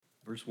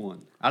Verse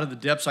 1. Out of the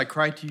depths I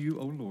cry to you,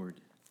 O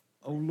Lord.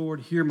 O Lord,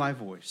 hear my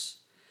voice.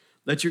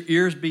 Let your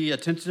ears be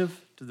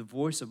attentive to the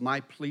voice of my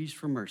pleas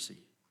for mercy.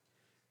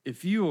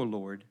 If you, O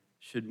Lord,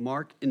 should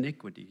mark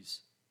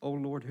iniquities, O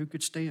Lord, who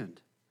could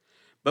stand?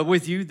 But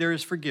with you there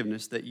is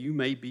forgiveness, that you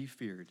may be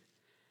feared.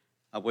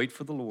 I wait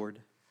for the Lord,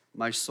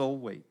 my soul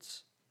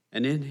waits,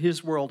 and in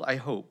his world I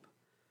hope.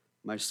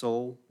 My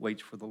soul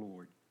waits for the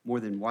Lord, more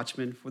than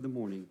watchmen for the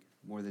morning,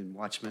 more than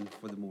watchmen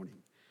for the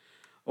morning.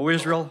 O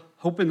Israel,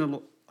 hope in the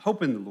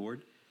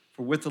Lord,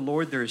 for with the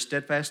Lord there is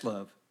steadfast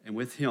love, and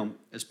with him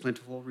is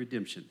plentiful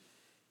redemption,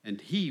 and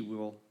he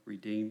will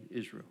redeem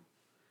Israel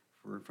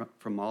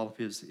from all of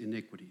his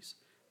iniquities.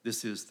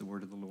 This is the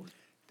word of the Lord.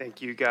 Thank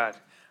you, God.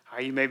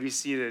 You may be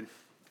seated.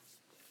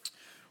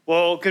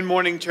 Well, good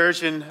morning,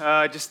 church, and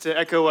just to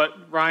echo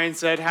what Ryan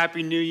said,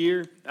 Happy New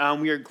Year.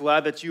 We are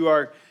glad that you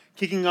are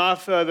kicking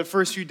off the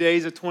first few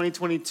days of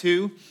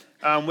 2022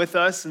 with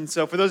us. And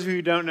so for those of you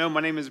who don't know,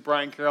 my name is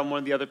Brian Carroll. I'm one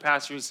of the other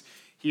pastors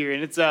here,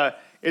 and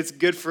it's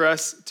good for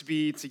us to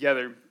be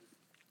together.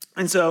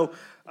 And so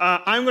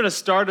I'm going to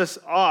start us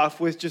off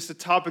with just a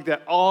topic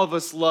that all of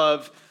us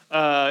love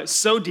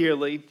so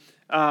dearly,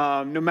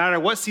 no matter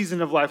what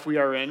season of life we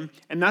are in,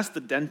 and that's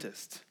the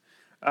dentist.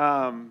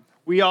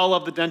 We all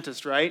love the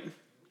dentist, right?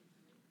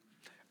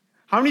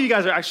 How many of you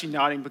guys are actually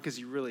nodding because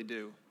you really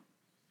do?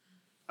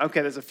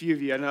 Okay, there's a few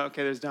of you. I know.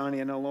 Okay, there's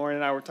Donnie. I know Lauren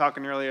and I were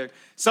talking earlier.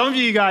 Some of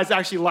you guys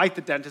actually like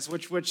the dentist,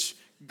 which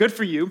good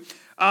for you.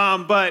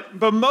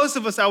 But most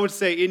of us, I would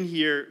say, in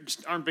here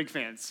just aren't big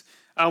fans.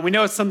 We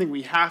know it's something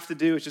we have to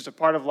do. It's just a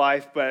part of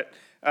life. But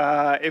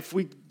if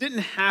we didn't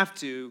have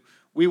to,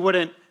 we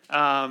wouldn't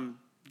go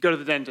to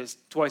the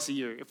dentist twice a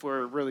year if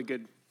we're really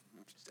good.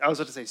 I was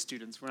about to say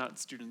students. We're not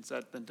students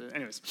at dentist.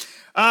 Anyways.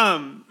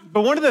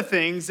 But one of the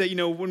things that,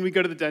 when we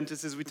go to the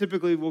dentist is we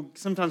typically we'll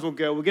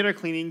get our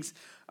cleanings.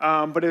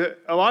 But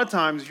a lot of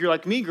times, if you're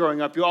like me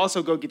growing up, you'll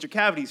also go get your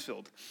cavities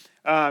filled.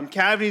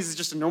 Cavities is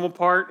just a normal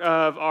part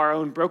of our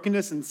own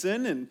brokenness and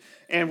sin,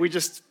 and we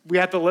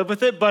have to live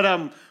with it.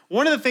 But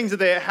one of the things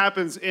that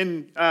happens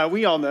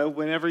we all know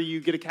whenever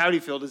you get a cavity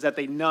filled is that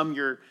they numb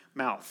your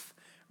mouth,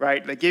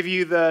 right? They give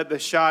you the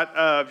shot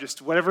of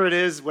just whatever it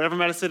is, whatever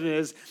medicine it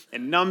is,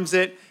 and numbs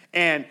it,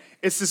 and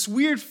it's this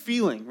weird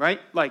feeling, right?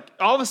 Like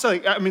all of a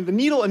sudden,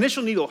 the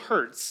initial needle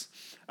hurts,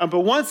 but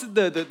once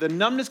the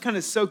numbness kind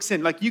of soaks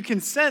in, like you can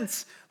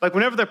sense, like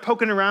whenever they're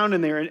poking around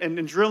in there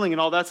and drilling and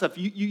all that stuff,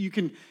 you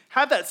can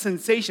have that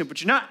sensation,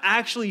 but you're not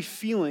actually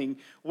feeling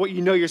what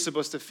you know you're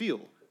supposed to feel.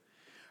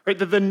 Right?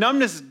 The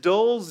numbness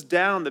dulls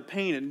down the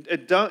pain, and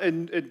it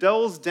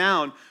dulls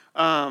down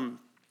all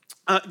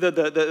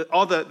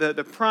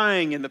the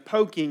prying and the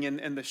poking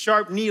and the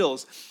sharp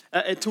needles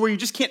to where you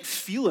just can't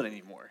feel it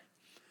anymore.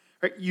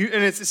 Right?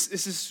 It's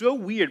just so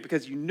weird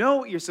because you know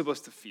what you're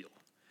supposed to feel.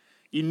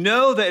 You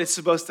know that it's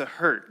supposed to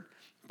hurt,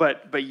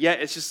 but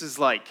yet it's just as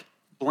like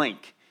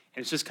blank,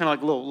 and it's just kind of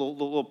like a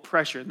little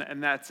pressure,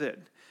 and that's it.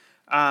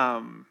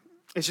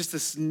 It's just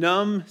this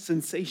numb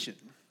sensation.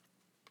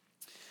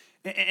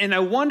 And I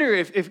wonder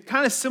if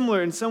kind of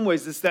similar in some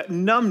ways, that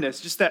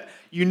numbness, just that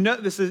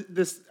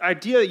this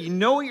idea that you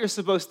know what you're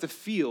supposed to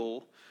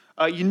feel,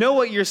 you know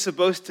what you're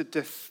supposed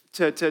to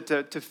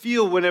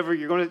feel whenever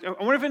you're going to.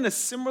 I wonder if in a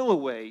similar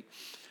way,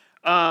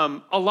 a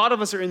lot of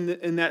us are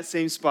in that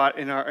same spot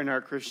in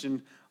our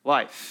Christian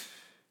life.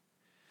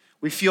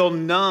 We feel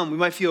numb. We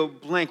might feel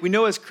blank. We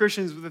know as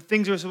Christians the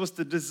things we're supposed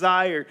to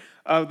desire,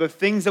 the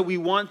things that we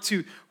want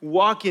to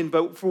walk in,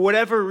 but for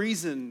whatever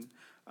reason,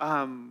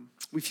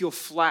 we feel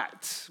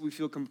flat. We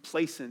feel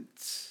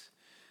complacent.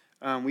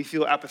 We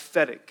feel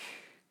apathetic.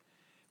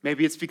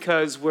 Maybe it's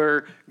because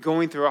we're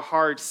going through a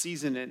hard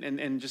season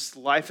and just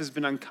life has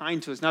been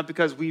unkind to us, not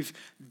because we've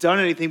done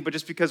anything, but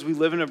just because we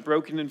live in a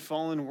broken and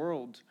fallen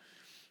world.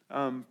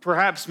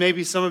 Perhaps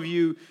maybe some of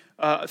you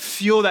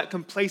feel that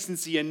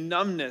complacency and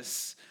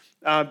numbness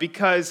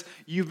because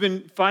you've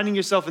been finding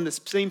yourself in this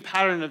same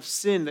pattern of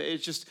sin that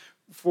it's just,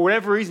 for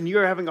whatever reason,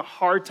 you're having a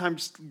hard time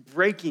just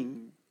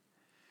breaking.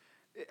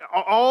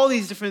 All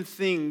these different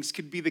things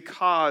could be the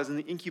cause and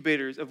the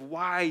incubators of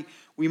why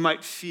we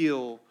might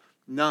feel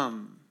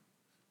numb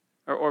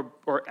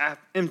or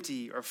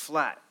empty or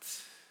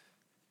flat.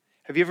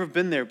 Have you ever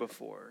been there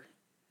before?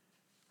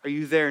 Are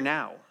you there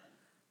now?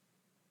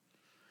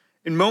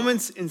 In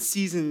moments and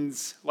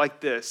seasons like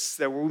this,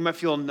 where we might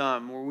feel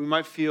numb, where we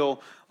might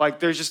feel like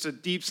there's just a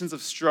deep sense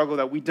of struggle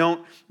that we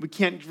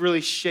can't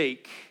really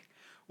shake,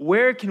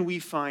 where can we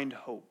find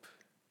hope?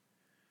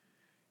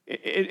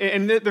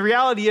 And the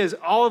reality is,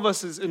 all of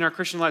us in our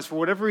Christian lives, for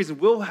whatever reason,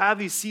 will have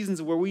these seasons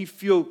where we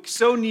feel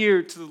so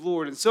near to the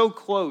Lord and so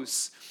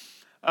close,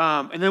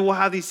 and then we'll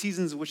have these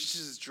seasons which is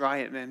just dry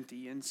and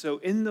empty. And so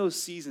in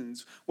those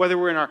seasons, whether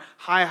we're in our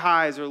high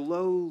highs or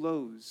low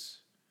lows,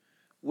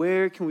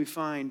 where can we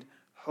find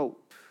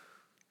hope?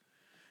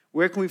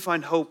 Where can we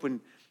find hope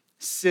when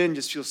sin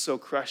just feels so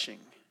crushing?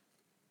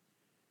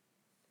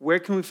 Where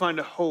can we find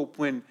a hope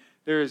when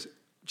there is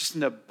just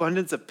an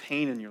abundance of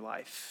pain in your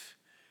life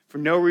for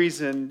no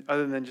reason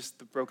other than just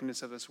the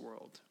brokenness of this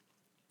world?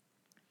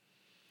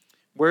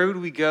 Where would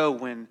we go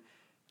when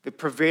the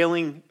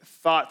prevailing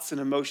thoughts and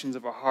emotions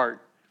of our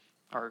heart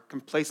are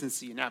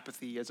complacency and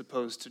apathy as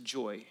opposed to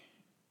joy.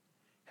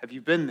 Have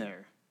you been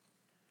there?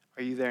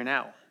 Are you there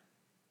now?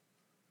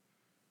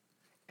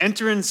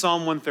 Enter in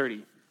Psalm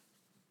 130.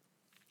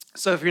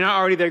 So if you're not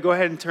already there, go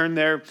ahead and turn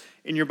there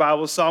in your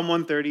Bible, Psalm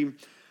 130.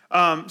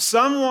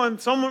 Psalm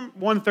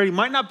 130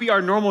 might not be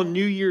our normal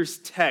New Year's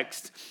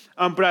text,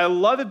 but I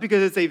love it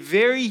because it's a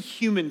very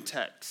human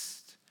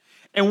text.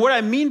 And what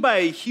I mean by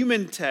a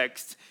human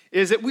text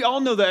is that we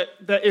all know that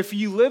if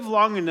you live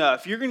long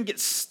enough, you're going to get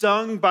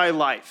stung by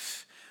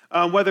life.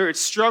 Whether it's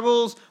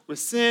struggles with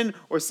sin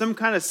or some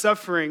kind of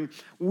suffering,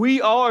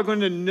 we all are going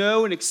to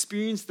know and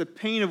experience the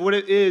pain of what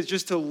it is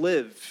just to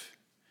live.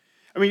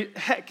 I mean,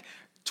 heck,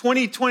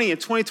 2020 and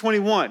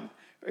 2021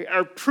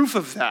 are proof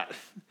of that.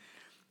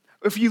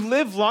 If you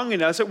live long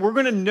enough, we're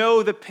going to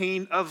know the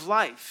pain of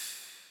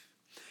life.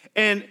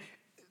 And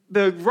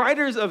the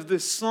writers of the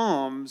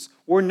Psalms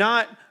were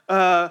not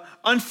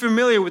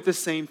unfamiliar with the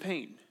same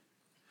pain.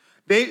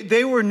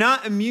 They were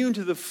not immune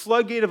to the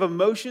floodgate of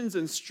emotions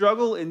and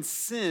struggle and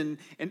sin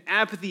and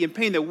apathy and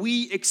pain that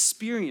we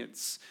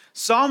experience.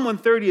 Psalm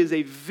 130 is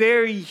a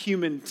very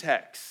human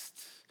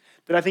text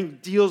that I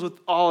think deals with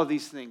all of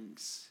these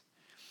things.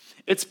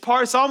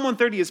 Psalm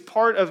 130 is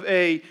part of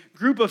a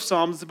group of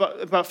psalms,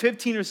 about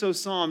 15 or so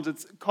psalms.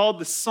 It's called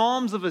the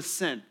Psalms of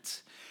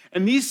Ascent.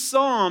 And these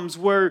psalms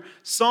were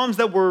psalms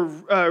that were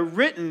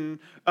written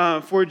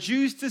for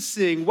Jews to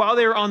sing while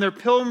they were on their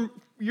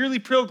yearly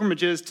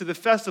pilgrimages to the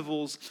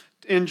festivals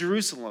in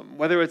Jerusalem,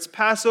 whether it's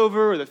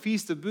Passover or the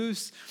Feast of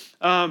Booths.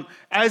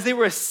 As they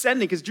were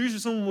ascending, because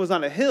Jerusalem was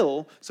on a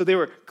hill, so they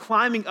were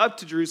climbing up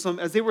to Jerusalem.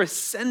 As they were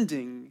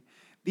ascending,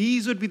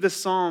 these would be the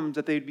psalms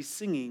that they'd be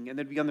singing, and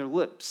they'd be on their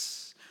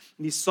lips.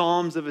 These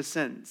psalms of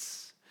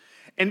ascents.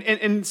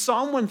 And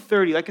Psalm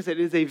 130, like I said,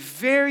 is a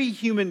very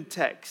human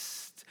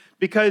text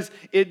because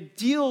it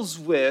deals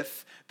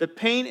with the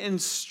pain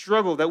and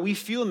struggle that we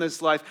feel in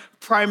this life,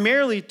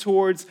 primarily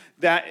towards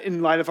that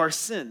in light of our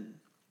sin.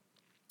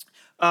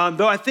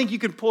 Though I think you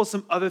can pull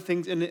some other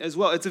things in it as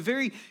well. It's a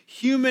very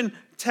human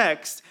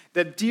text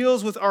that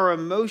deals with our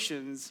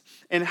emotions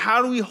and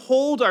how do we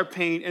hold our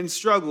pain and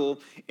struggle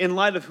in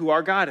light of who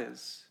our God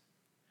is.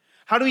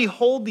 How do we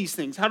hold these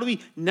things? How do we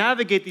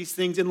navigate these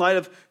things in light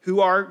of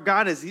who our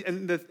God is?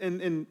 And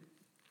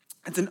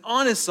it's an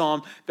honest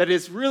psalm that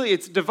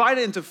it's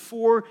divided into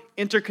 4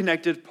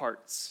 interconnected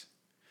parts.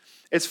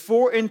 It's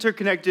 4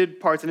 interconnected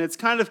parts, and it's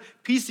kind of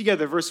pieced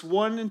together, verse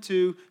 1 and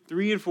 2,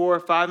 3 and 4,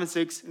 5 and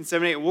 6, and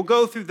 7 and 8. We'll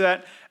go through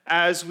that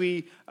as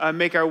we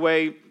make our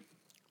way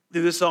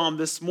through the psalm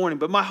this morning.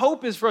 But my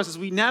hope is for us as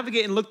we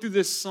navigate and look through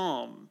this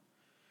psalm,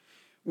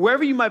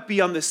 wherever you might be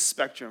on this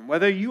spectrum,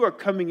 whether you are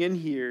coming in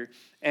here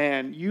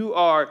and you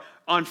are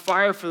on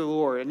fire for the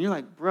Lord, and you're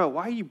like, bro,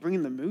 why are you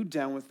bringing the mood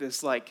down with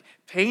this like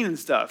pain and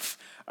stuff?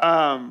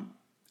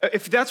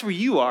 If that's where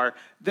you are,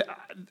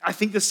 I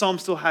think this psalm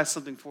still has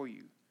something for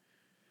you.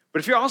 But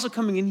if you're also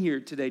coming in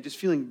here today just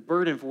feeling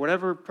burdened for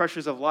whatever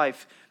pressures of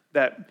life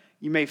that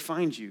you may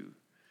find you,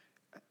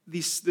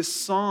 this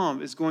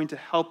psalm is going to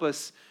help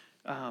us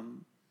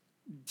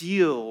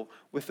deal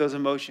with those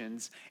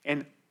emotions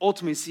and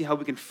ultimately see how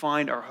we can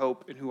find our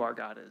hope in who our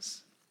God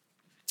is.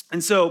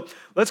 And so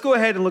let's go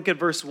ahead and look at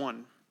verse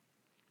 1.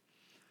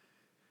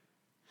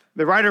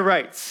 The writer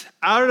writes,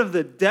 "Out of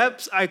the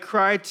depths I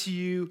cry to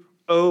you,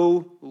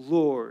 O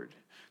Lord."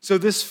 So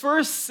this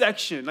first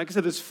section, like I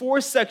said, there's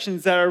 4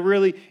 sections that are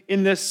really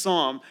in this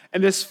psalm.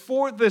 And this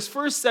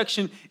first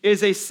section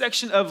is a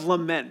section of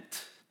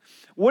lament.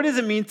 What does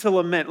it mean to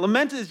lament?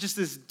 Lament is just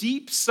this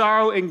deep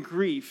sorrow and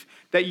grief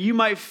that you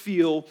might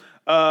feel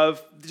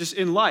of just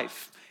in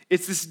life.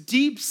 It's this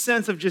deep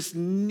sense of just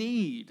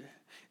need.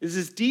 It's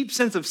this deep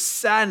sense of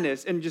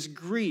sadness and just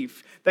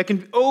grief that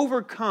can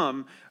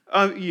overcome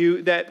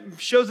you, that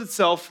shows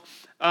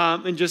itself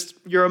in just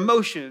your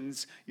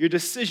emotions, your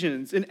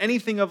decisions, in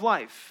anything of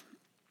life.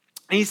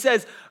 And he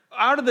says,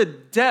 out of the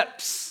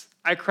depths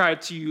I cry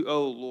to you,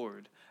 O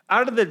Lord.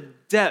 Out of the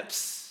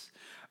depths.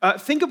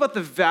 Think about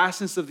the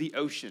vastness of the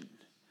ocean.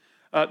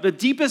 The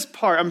deepest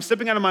part, I'm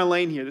stepping out of my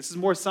lane here. This is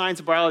more science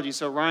and biology,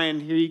 so Ryan,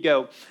 here you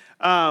go.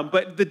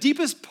 But the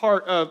deepest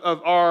part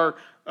of our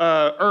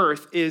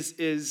Earth is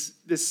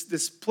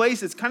this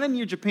place. It's kind of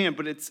near Japan,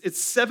 but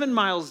it's 7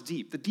 miles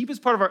deep. The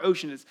deepest part of our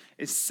ocean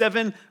is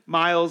 7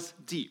 miles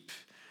deep.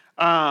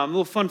 A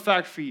little fun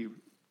fact for you.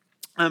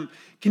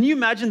 Can you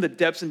imagine the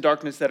depths and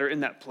darkness that are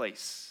in that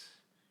place?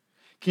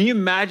 Can you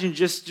imagine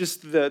just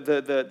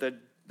the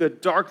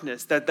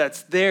darkness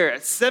that's there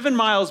at 7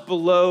 miles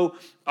below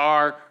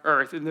our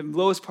Earth in the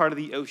lowest part of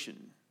the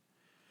ocean?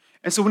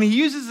 And so when he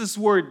uses this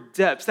word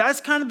depths,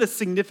 that's kind of the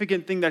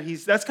significant thing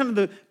that's kind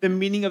of the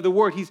meaning of the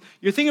word.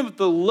 You're thinking of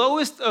the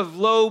lowest of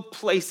low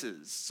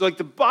places. So like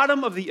the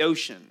bottom of the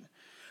ocean.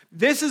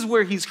 This is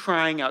where he's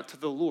crying out to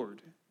the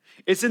Lord.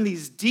 It's in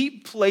these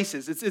deep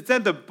places. It's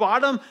at the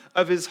bottom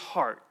of his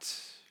heart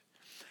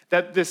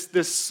that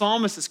this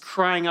psalmist is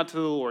crying out to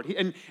the Lord.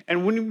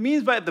 And what he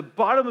means by at the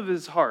bottom of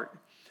his heart,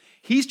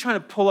 he's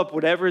trying to pull up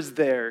whatever is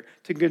there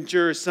to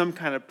conjure some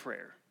kind of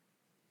prayer.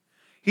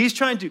 He's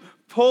trying to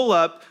pull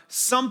up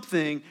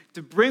something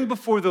to bring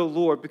before the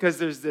Lord because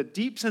there's a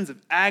deep sense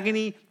of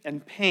agony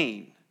and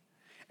pain.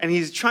 And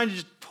he's trying to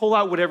just pull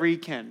out whatever he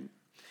can.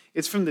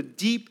 It's from the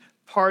deep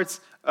parts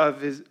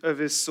of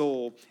his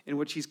soul in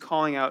which he's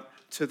calling out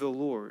to the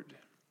Lord.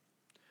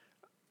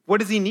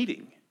 What is he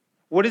needing?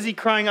 What is he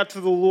crying out to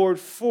the Lord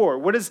for?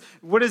 What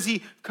is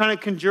he kind of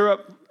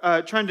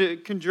trying to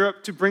conjure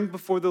up to bring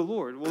before the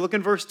Lord? Well, look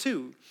in verse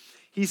 2.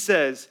 He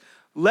says,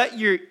 "Let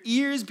your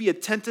ears be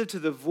attentive to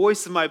the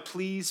voice of my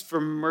pleas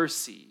for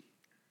mercy."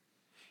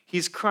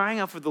 He's crying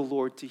out for the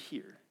Lord to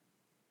hear.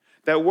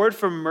 That word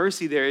for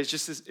mercy there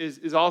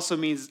is also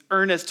means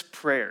earnest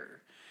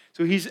prayer.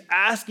 So he's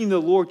asking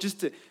the Lord just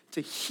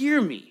to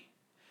hear me.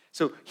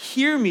 So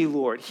hear me,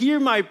 Lord. Hear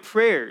my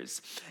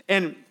prayers.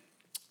 And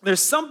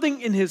there's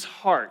something in his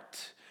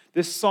heart,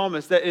 this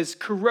psalmist, that is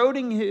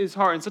corroding his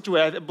heart in such a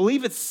way. I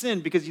believe it's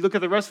sin because you look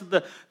at the rest of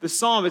the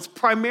psalm, it's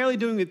primarily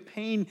doing with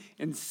pain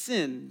and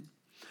sin.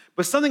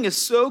 But something is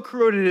so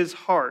corroded his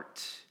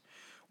heart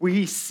where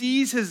he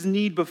sees his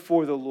need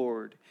before the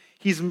Lord.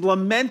 He's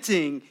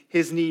lamenting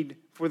his need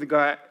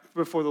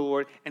before the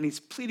Lord, and he's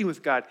pleading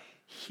with God,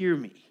 hear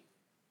me.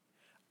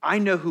 I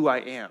know who I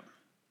am.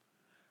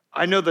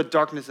 I know the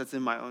darkness that's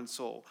in my own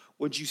soul.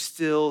 Would you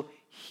still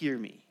hear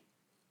me?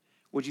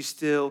 Would you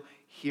still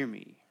hear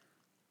me?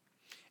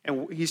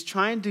 And he's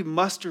trying to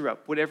muster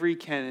up whatever he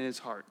can in his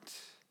heart.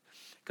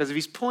 Because if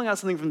he's pulling out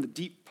something from the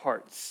deep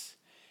parts,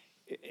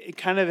 it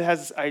kind of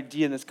has this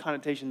idea and this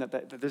connotation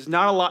that there's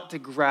not a lot to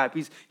grab.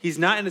 He's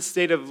not in a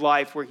state of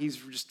life where he's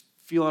just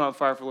feeling on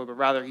fire for the Lord, but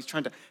rather he's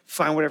trying to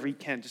find whatever he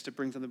can just to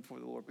bring something before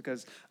the Lord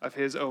because of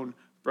his own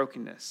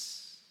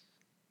brokenness.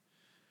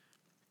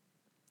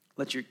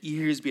 Let your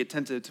ears be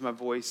attentive to my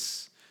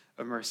voice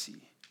of mercy.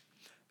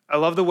 I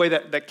love the way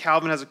that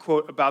Calvin has a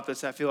quote about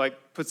this. I feel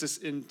like puts this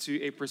into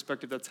a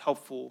perspective that's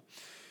helpful.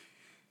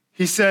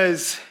 He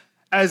says,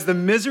 "As the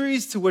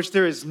miseries to which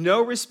there is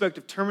no respect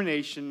of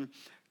termination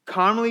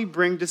commonly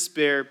bring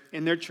despair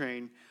in their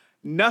train,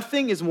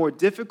 nothing is more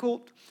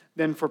difficult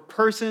than for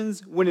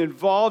persons, when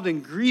involved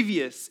in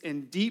grievous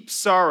and deep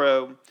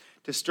sorrow,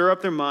 to stir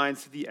up their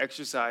minds to the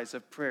exercise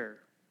of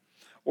prayer."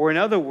 Or in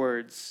other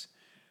words,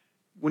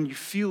 when you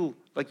feel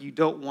like you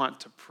don't want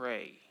to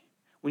pray,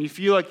 when you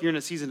feel like you're in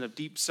a season of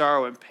deep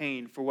sorrow and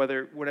pain for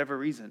whatever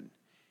reason,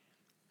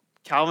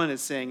 Calvin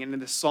is saying, and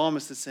the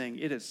psalmist is saying,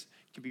 it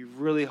can be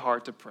really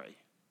hard to pray.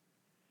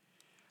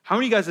 How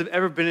many of you guys have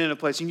ever been in a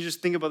place, you can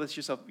just think about this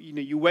yourself,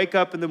 you wake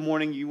up in the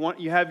morning, you want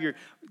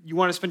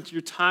to spend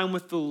your time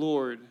with the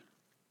Lord,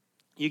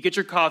 you get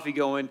your coffee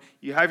going,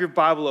 you have your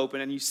Bible open,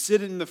 and you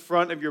sit in the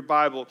front of your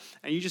Bible,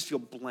 and you just feel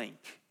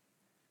blank.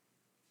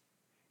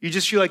 You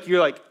just feel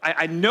like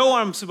I know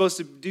what I'm supposed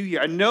to do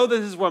here. I know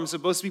this is where I'm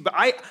supposed to be, but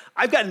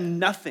I've got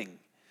nothing.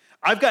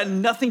 I've got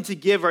nothing to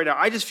give right now.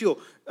 I just feel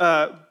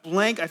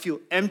blank. I feel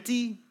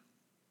empty.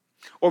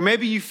 Or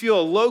maybe you feel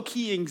a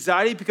low-key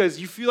anxiety because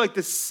you feel like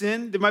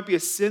there might be a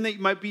sin that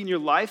might be in your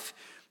life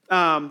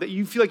that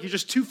you feel like you're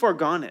just too far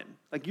gone in.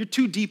 Like you're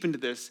too deep into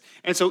this.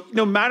 And so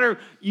no matter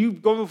you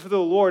go before the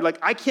Lord, like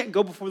I can't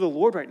go before the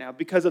Lord right now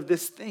because of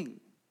this thing.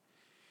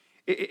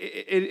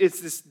 It's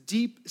this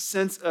deep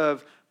sense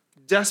of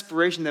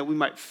desperation that we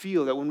might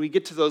feel, that when we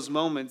get to those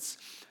moments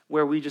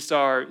where we just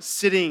are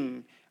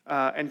sitting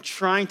and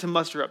trying to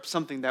muster up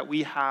something that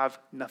we have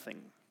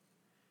nothing.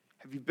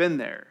 Have you been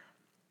there?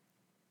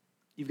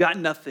 You've got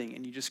nothing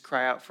and you just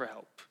cry out for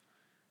help.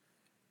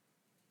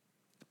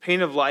 The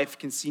pain of life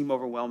can seem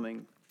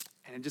overwhelming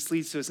and it just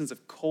leads to a sense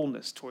of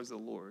coldness towards the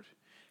Lord.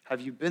 Have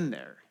you been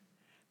there?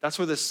 That's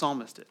where this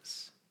psalmist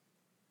is.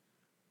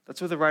 That's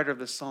where the writer of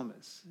this psalm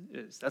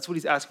is. That's what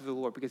he's asking for the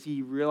Lord because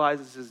he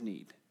realizes his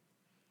need.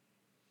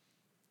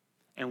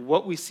 And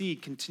what we see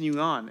continuing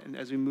on, and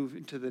as we move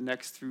into the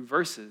next few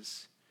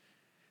verses,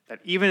 that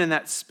even in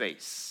that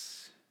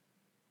space,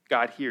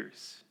 God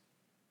hears.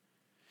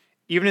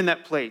 Even in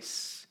that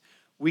place,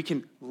 we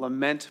can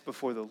lament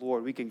before the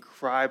Lord. We can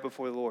cry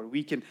before the Lord.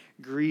 We can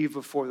grieve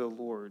before the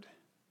Lord,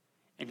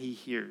 and he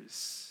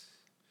hears.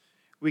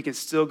 We can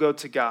still go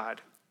to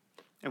God,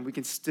 and we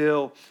can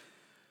still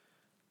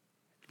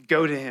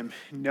go to him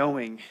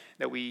knowing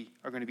that we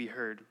are going to be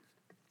heard.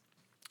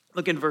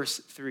 Look in verse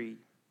 3.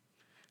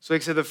 So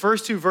like I said, the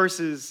first two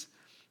verses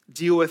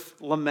deal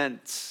with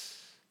lament.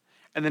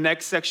 And the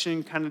next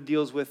section kind of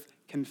deals with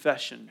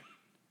confession.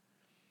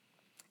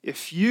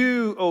 If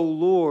you, O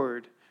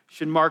Lord,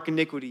 should mark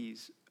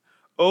iniquities,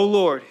 O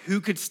Lord,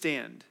 who could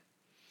stand?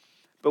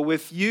 But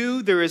with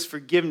you there is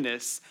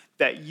forgiveness,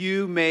 that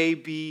you may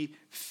be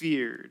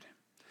feared.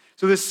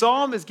 So the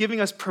psalm is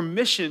giving us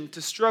permission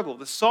to struggle.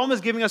 The psalm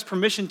is giving us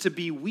permission to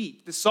be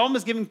weak. The psalm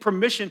is giving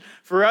permission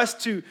for us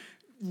to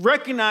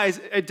recognize,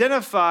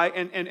 identify,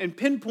 and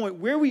pinpoint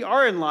where we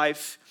are in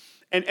life,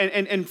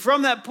 and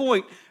from that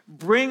point,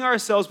 bring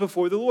ourselves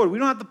before the Lord. We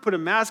don't have to put a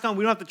mask on.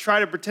 We don't have to try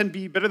to pretend to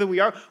be better than we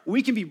are.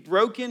 We can be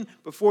broken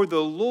before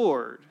the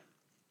Lord,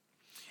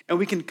 and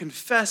we can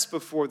confess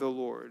before the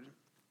Lord.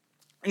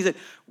 He said,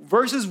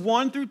 verses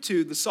 1 through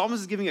 2, the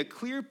psalmist is giving a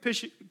clear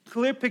picture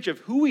of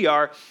who we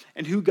are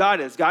and who God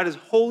is. God is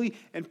holy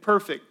and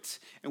perfect,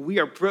 and we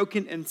are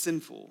broken and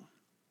sinful.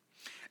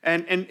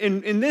 And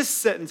in this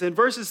sentence, in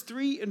verses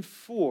 3 and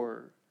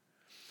 4,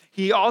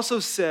 he also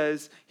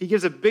says, he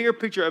gives a bigger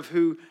picture of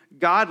who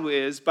God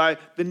is by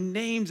the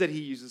names that he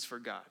uses for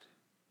God.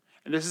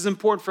 And this is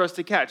important for us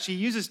to catch. He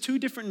uses two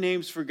different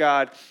names for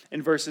God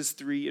in verses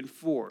 3 and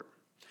 4.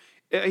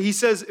 He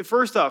says,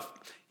 first off,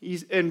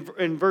 he's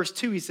in verse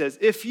 2, he says,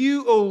 if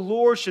you, O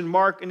Lord, should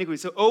mark iniquity.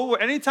 So,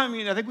 anytime,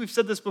 I think we've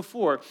said this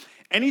before,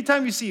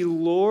 anytime you see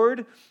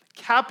Lord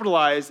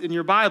capitalized in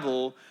your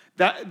Bible,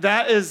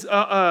 that is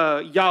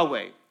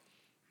Yahweh.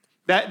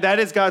 That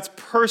is God's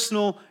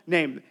personal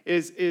name,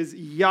 is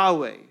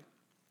Yahweh.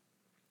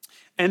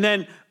 And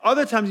then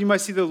other times you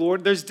might see the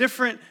Lord. There's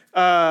different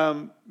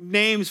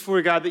names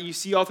for God that you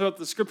see all throughout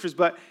the scriptures,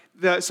 but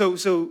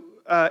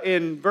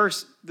in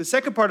the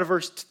second part of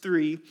verse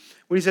 3,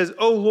 when he says,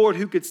 "O Lord,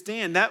 who could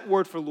stand?" that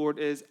word for Lord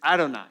is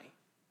Adonai.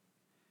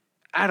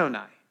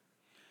 Adonai.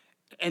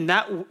 And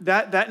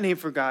that name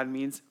for God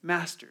means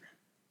master.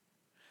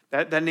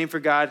 That name for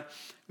God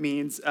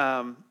means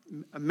a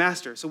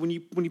master. So when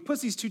you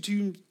put these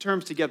two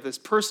terms together, this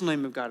personal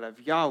name of God of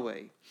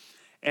Yahweh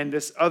and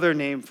this other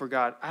name for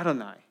God,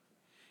 Adonai,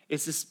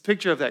 it's this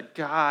picture of that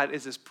God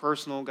is this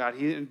personal God,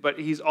 but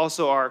he's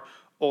also our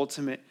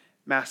ultimate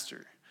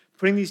master.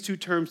 Putting these two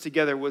terms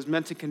together was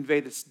meant to convey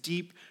this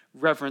deep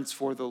reverence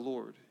for the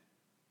Lord.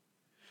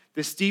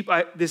 This deep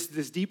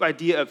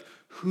idea of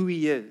who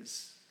he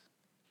is.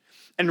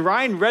 And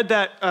Ryan read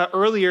that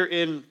earlier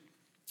in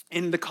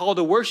the call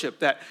to worship,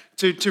 that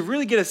to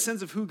really get a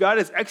sense of who God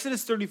is,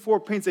 Exodus 34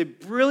 paints a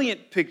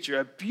brilliant picture,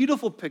 a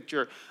beautiful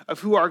picture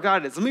of who our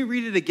God is. Let me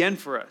read it again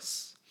for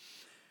us.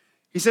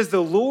 He says,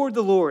 the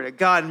Lord, a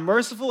God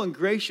merciful and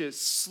gracious,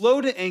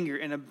 slow to anger,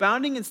 and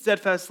abounding in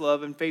steadfast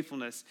love and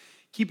faithfulness,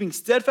 keeping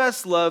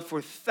steadfast love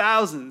for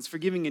thousands,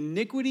 forgiving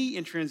iniquity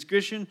and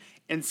transgression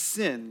and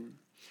sin,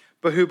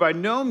 but who by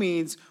no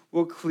means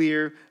will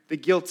clear the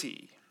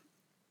guilty.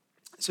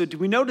 So do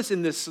we notice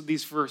in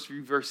these first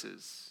few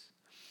verses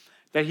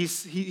that he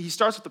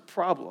starts with the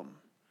problem?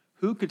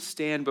 Who could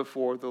stand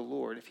before the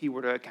Lord if he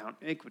were to account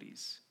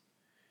iniquities?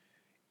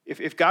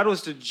 If God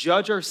was to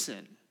judge our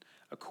sin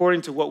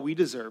according to what we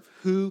deserve,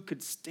 who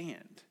could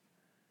stand?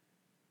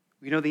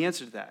 We know the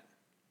answer to that.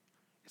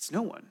 It's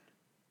no one.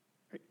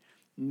 Right?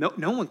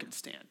 No one can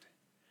stand.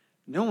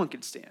 No one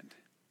can stand.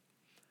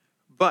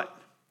 But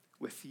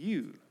with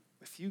you,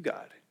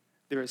 God,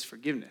 there is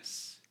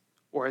forgiveness.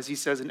 Or as he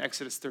says in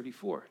Exodus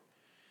 34,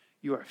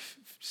 you are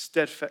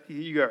steadfast,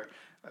 you are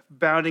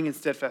abounding in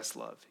steadfast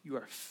love. You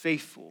are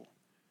faithful.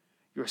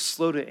 You are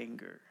slow to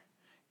anger.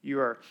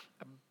 You are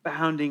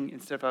abounding in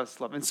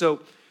steadfast love. And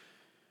so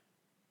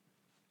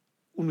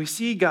when we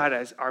see God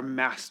as our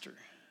master,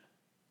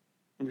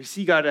 when we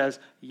see God as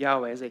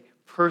Yahweh, as a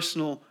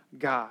personal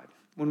God,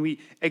 when we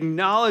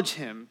acknowledge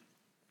him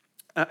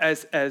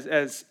as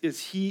is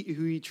he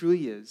who he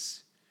truly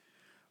is,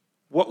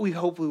 what we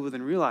hopefully will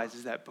then realize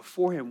is that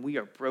before him we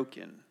are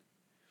broken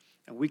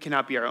and we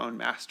cannot be our own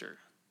master.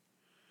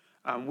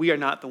 We are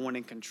not the one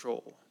in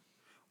control.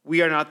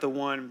 We are not the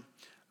one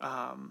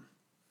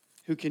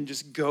who can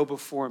just go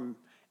before him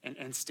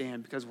and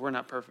stand because we're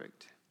not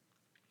perfect.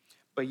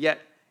 But yet,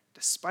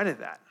 despite of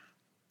that,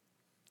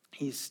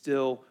 he's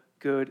still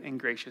good and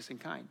gracious and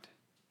kind.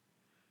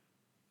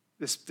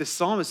 This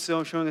psalm is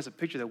showing us a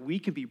picture that we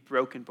can be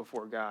broken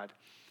before God.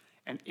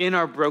 And in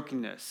our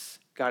brokenness,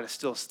 God is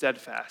still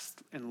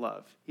steadfast in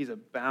love. He's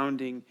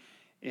abounding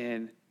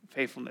in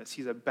faithfulness.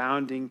 He's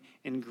abounding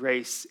in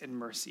grace and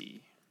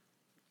mercy.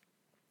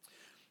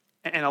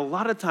 And a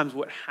lot of times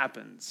what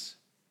happens,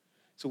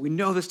 so we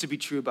know this to be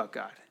true about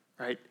God,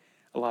 right?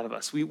 A lot of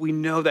us. We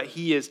know that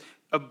he is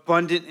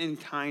abundant and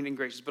kind and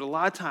gracious. But a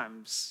lot of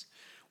times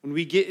when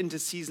we get into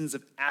seasons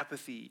of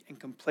apathy and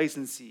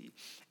complacency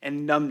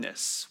and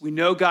numbness, we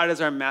know God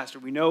is our master.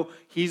 We know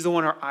he's the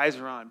one our eyes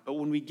are on. But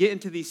when we get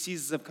into these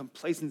seasons of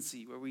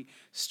complacency where we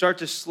start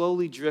to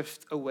slowly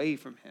drift away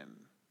from him,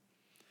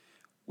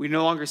 we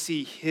no longer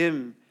see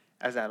him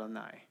as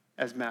Adonai,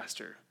 as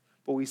master,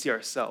 but we see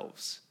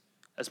ourselves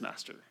as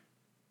master.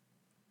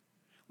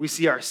 We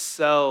see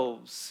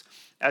ourselves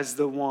as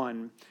the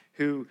one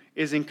who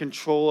is in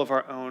control of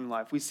our own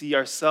life. We see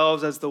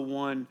ourselves as the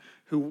one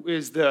who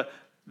is the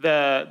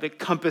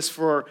compass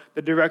for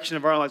the direction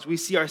of our lives. We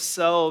see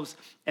ourselves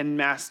and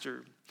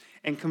master.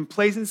 And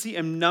complacency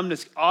and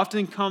numbness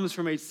often comes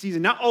from a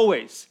season, not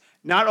always,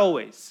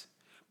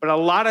 but a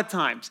lot of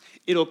times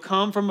it'll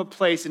come from a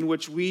place in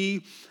which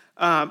we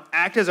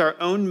act as our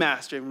own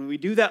master. And when we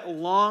do that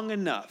long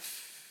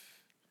enough,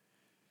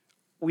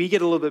 we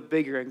get a little bit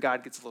bigger and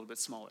God gets a little bit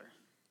smaller.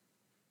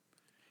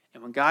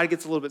 And when God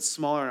gets a little bit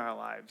smaller in our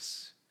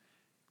lives,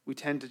 we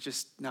tend to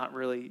just not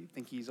really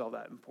think he's all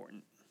that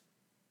important.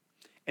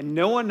 And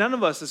none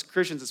of us as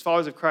Christians, as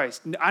followers of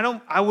Christ,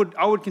 I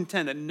would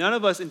contend that none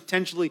of us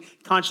intentionally,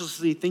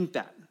 consciously think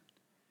that.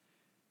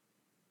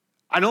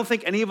 I don't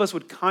think any of us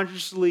would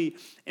consciously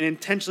and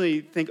intentionally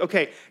think,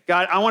 okay,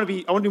 God, I want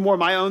to do more of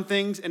my own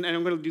things, and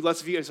I'm going to do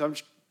less of you. So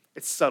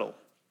it's subtle.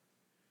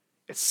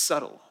 It's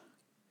subtle.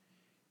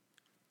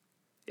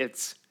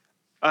 It's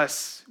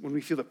us when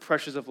we feel the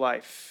pressures of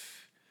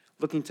life,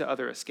 looking to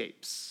other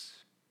escapes.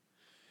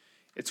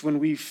 It's when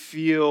we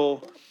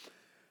feel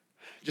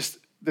just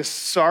the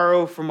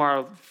sorrow from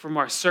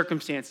our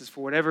circumstances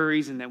for whatever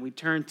reason that we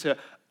turn to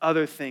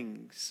other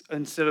things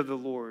instead of the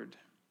Lord.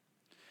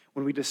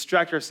 When we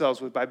distract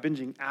ourselves by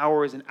binging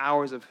hours and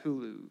hours of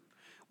Hulu.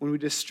 When we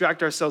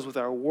distract ourselves with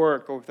our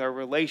work or with our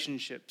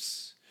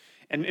relationships.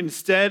 And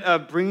instead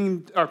of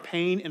bringing our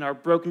pain and our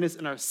brokenness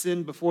and our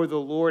sin before the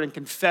Lord and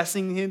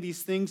confessing Him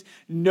these things,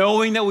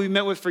 knowing that we've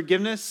met with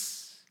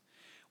forgiveness,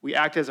 we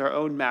act as our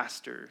own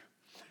master.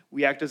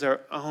 We act as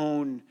our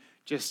own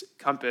just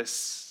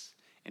compass.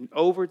 And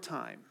over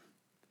time,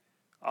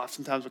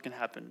 oftentimes what can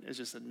happen is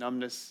just a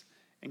numbness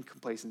and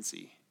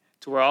complacency.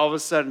 To where all of a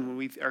sudden, when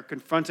we are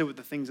confronted with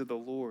the things of the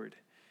Lord,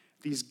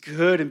 these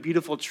good and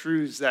beautiful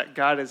truths that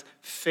God is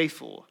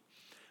faithful,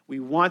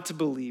 we want to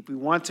believe, we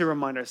want to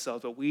remind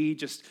ourselves that we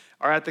just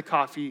are at the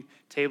coffee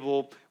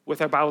table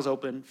with our Bibles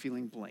open,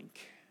 feeling blank.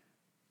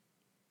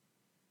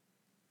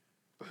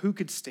 But who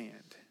could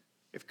stand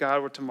if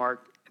God were to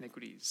mark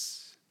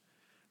iniquities?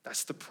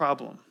 That's the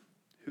problem.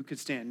 Who could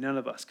stand? None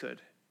of us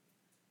could.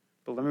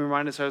 But let me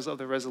remind ourselves of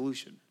the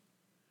resolution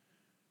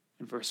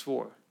in verse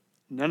 4.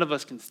 None of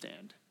us can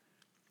stand.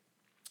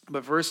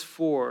 But verse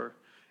 4,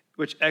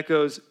 which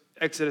echoes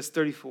Exodus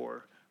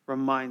 34,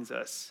 reminds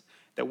us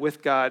that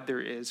with God there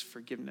is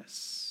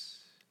forgiveness.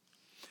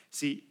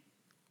 See,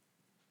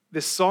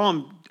 this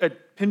psalm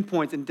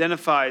pinpoints and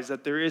identifies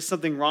that there is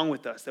something wrong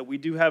with us, that we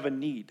do have a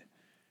need.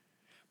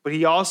 But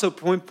he also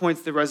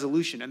points the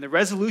resolution. And the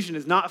resolution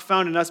is not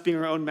found in us being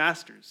our own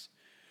masters.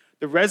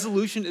 The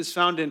resolution is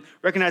found in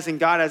recognizing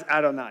God as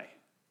Adonai,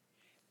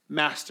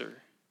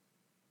 master.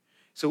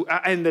 So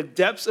in the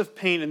depths of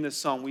pain in this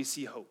psalm, we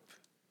see hope.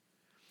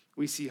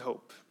 We see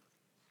hope.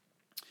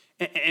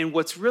 And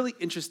what's really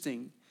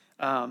interesting,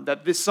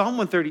 that this Psalm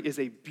 130 is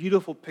a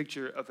beautiful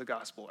picture of the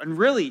gospel. And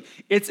really,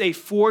 it's a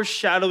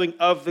foreshadowing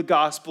of the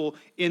gospel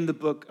in the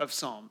book of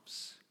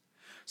Psalms.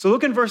 So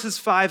look in verses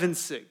 5 and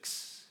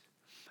 6.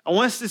 I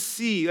want us to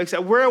see, like I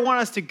said, where I want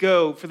us to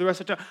go for the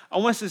rest of the time. I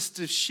want us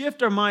to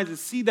shift our minds and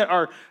see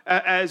that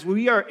as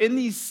we are in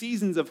these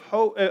seasons of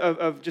hope,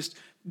 of just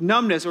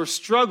numbness or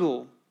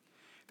struggle,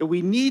 that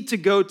we need to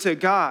go to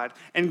God.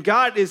 And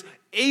God is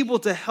able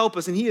to help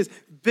us, and He is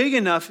big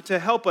enough to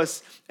help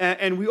us,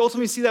 and we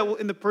ultimately see that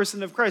in the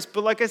person of Christ.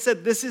 But like I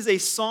said, this is a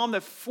psalm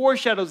that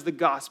foreshadows the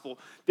gospel.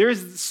 There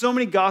is so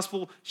many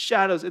gospel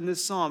shadows in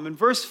this psalm. In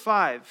verse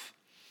 5,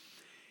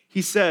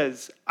 he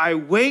says, I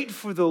wait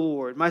for the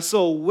Lord. My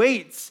soul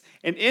waits,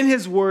 and in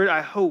His word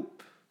I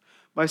hope.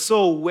 My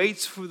soul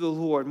waits for the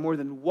Lord more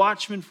than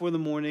watchmen for the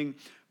morning,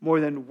 more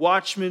than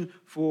watchmen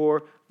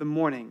for the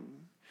morning.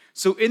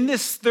 So in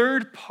this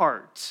third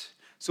part,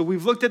 so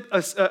we've looked at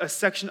a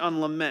section on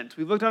lament.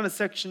 We've looked at a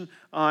section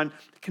on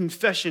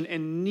confession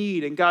and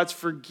need and God's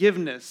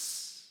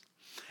forgiveness.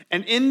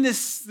 And in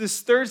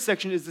this third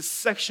section is the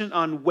section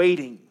on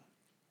waiting.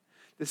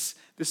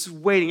 This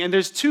waiting. And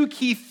there's two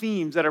key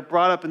themes that are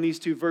brought up in these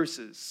two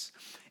verses.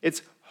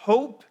 It's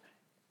hope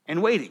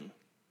and waiting.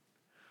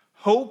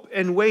 Hope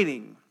and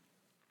waiting.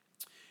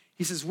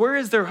 He says, where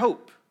is their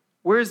hope?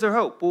 Where is their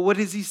hope? Well, what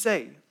does he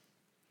say?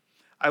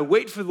 I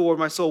wait for the Lord,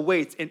 my soul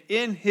waits, and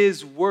in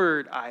His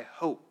word I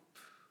hope.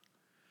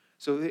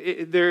 So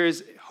there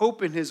is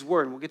hope in His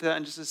word, and we'll get to that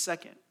in just a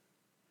second.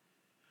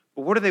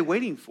 But what are they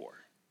waiting for?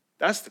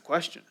 That's the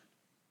question.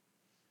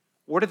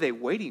 What are they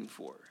waiting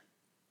for?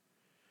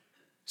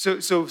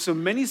 So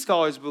many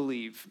scholars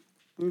believe,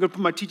 I'm going to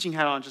put my teaching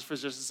hat on for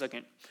just a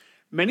second.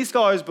 Many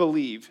scholars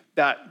believe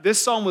that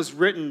this psalm was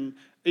written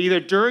either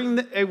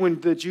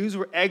when the Jews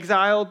were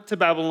exiled to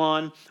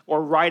Babylon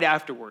or right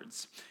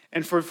afterwards.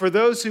 And for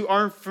those who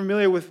aren't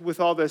familiar with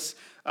all this,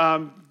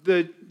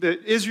 the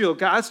Israel,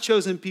 God's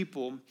chosen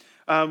people,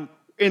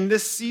 in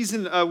this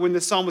season when the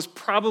psalm was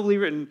probably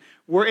written,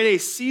 were in a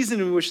season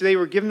in which they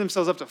were giving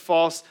themselves up to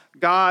false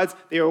gods.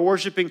 They were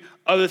worshiping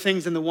other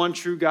things than the one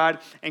true God.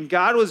 And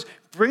God was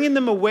bringing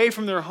them away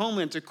from their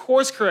homeland to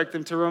course correct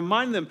them, to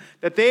remind them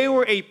that they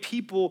were a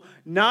people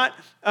that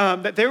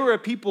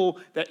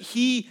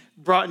He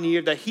brought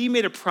near, that He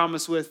made a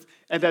promise with,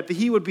 and that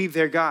He would be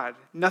their God,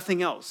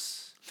 nothing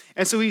else.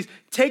 And so He's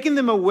taken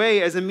them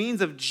away as a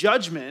means of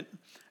judgment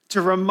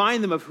to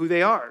remind them of who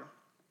they are.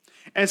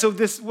 And so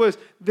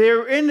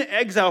they're in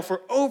exile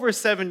for over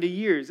 70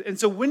 years. And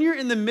so when you're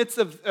in the midst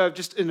of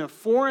just in a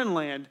foreign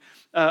land,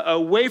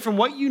 away from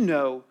what you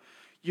know,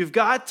 you've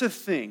got to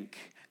think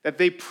that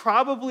they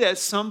probably at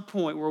some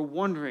point were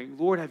wondering,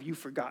 Lord, have you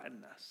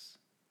forgotten us?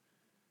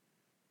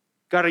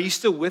 God, are you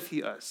still with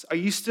us? Are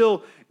you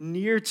still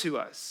near to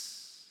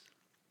us?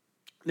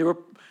 And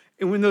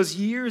when those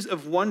years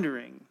of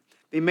wondering,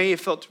 they may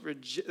have felt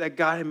that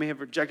God may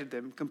have rejected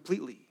them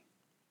completely.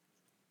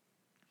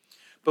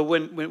 But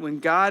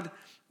when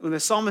the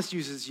psalmist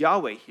uses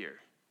Yahweh here,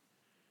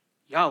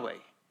 Yahweh,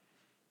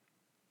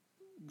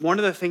 one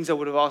of the things that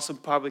would have also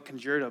probably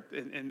conjured up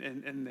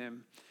in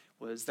them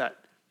was that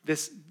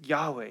this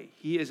Yahweh,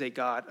 he is a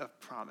God of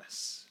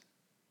promise.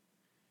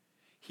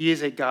 He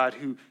is a God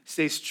who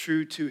stays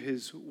true to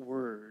his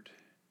word.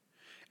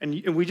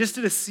 And we just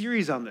did a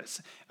series on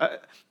this.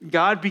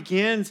 God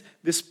begins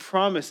this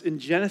promise in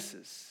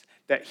Genesis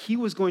that he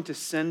was going to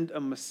send a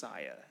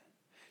Messiah,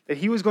 that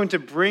he was going to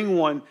bring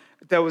one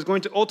that was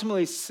going to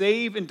ultimately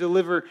save and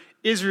deliver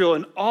Israel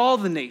and all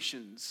the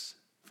nations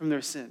from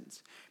their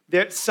sins.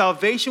 That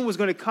salvation was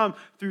going to come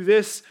through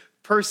this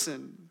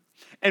person.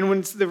 And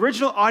when the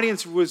original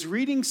audience was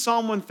reading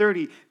Psalm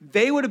 130,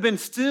 they would have been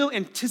still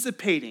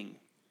anticipating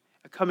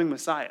a coming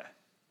Messiah.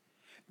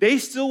 They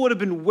still would have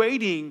been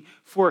waiting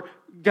for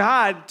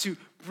God to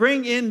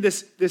bring in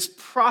this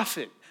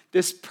prophet,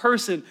 this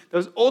person that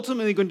was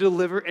ultimately going to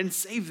deliver and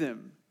save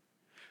them.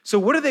 So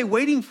what are they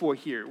waiting for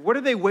here? What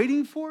are they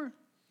waiting for?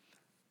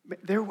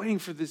 They're waiting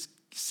for this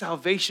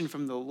salvation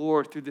from the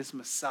Lord through this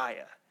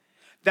Messiah.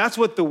 That's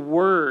what the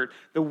word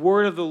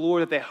of the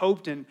Lord that they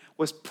hoped in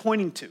was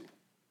pointing to.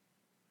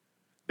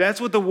 That's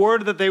what the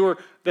word that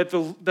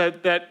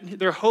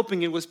they're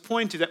hoping in was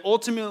pointing to. That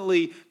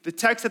ultimately, the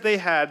text that they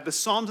had, the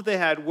psalms that they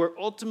had, were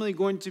ultimately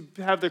going to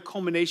have their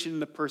culmination in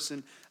the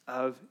person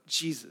of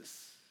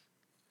Jesus.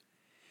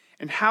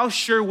 And how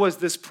sure was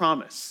this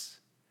promise?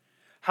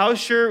 How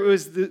sure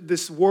was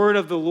this word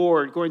of the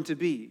Lord going to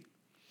be?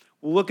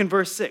 Well, look in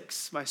verse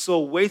 6. My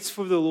soul waits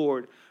for the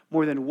Lord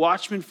more than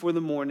watchmen for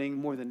the morning,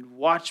 more than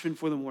watchmen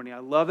for the morning. I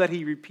love that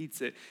he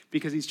repeats it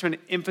because he's trying to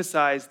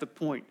emphasize the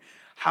point.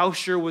 How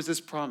sure was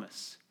this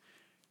promise?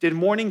 Did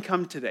morning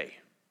come today?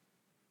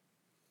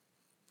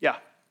 Yeah.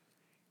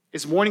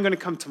 Is morning going to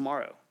come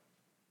tomorrow?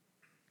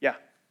 Yeah.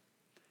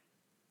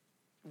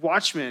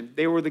 Watchmen,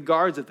 they were the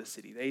guards of the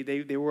city.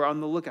 They were on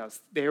the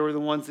lookouts. They were the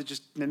ones that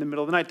just in the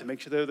middle of the night to make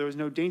sure there was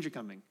no danger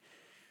coming.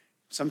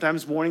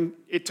 Sometimes morning,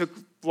 it took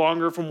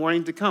longer for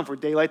morning to come, for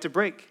daylight to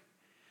break,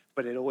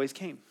 but it always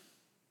came.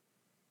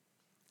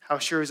 How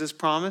sure is this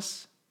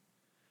promise?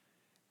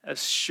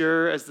 As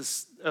sure as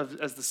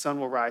the sun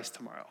will rise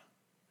tomorrow.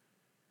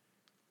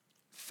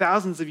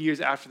 Thousands of years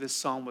after this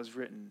psalm was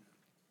written,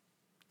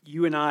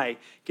 you and I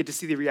get to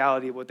see the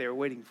reality of what they were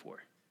waiting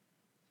for.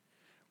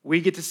 We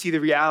get to see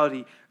the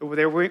reality of what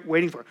they were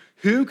waiting for.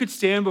 Who could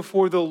stand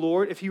before the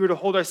Lord if he were to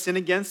hold our sin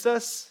against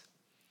us?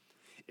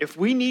 If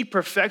we need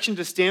perfection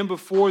to stand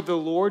before the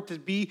Lord, to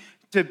be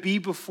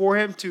before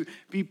him, to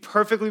be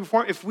perfectly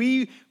before him, if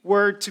we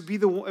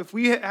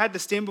had to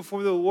stand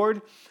before the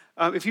Lord,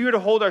 if he were to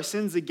hold our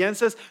sins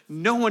against us,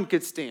 no one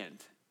could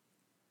stand.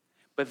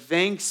 But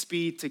thanks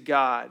be to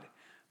God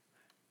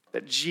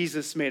that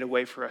Jesus made a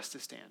way for us to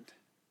stand.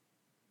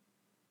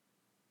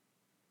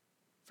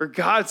 For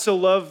God so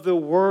loved the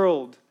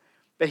world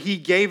that he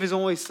gave his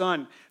only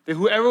son, that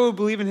whoever will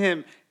believe in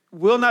him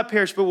will not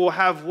perish, but will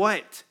have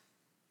what?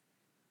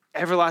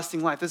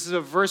 Everlasting life. This is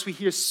a verse we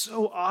hear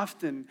so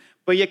often,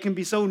 but yet can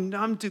be so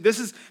numb to. This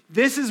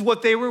is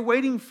what they were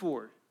waiting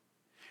for.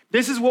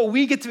 This is what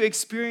we get to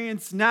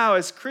experience now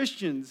as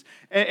Christians.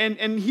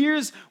 And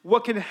here's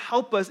what can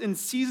help us in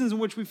seasons in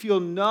which we feel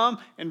numb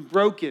and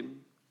broken,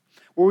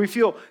 where we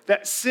feel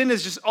that sin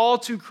is just all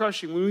too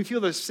crushing, when we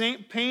feel the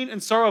same pain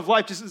and sorrow of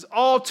life just is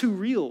all too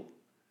real,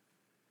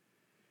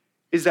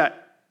 is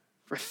that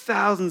for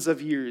thousands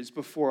of years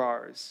before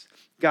ours,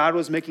 God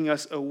was making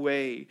us a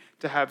way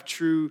to have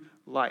true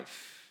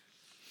life.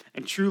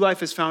 And true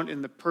life is found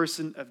in the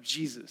person of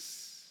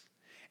Jesus.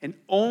 And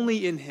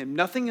only in him,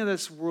 nothing in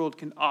this world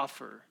can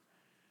offer.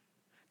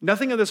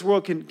 Nothing in this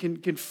world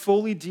can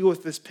fully deal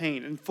with this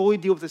pain and fully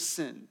deal with this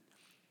sin.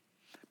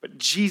 But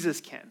Jesus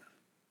can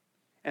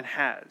and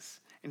has.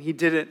 And he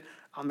did it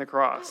on the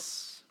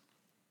cross.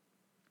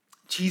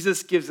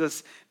 Jesus gives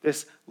us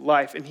this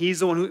life. And he's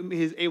the one who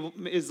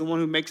is the one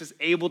who makes us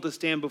able to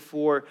stand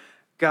before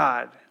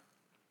God.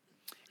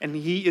 And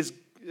he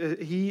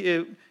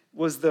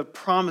was the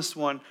promised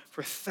one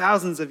for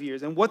thousands of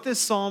years. And what this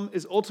psalm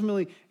is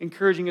ultimately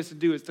encouraging us to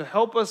do is to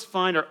help us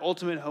find our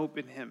ultimate hope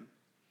in him.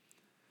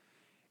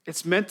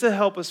 It's meant to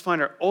help us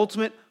find our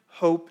ultimate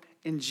hope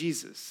in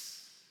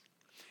Jesus.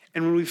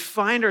 And when we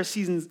find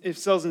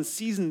ourselves in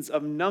seasons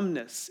of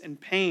numbness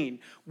and pain,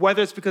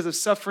 whether it's because of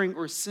suffering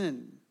or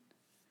sin,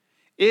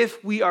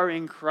 if we are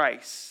in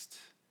Christ,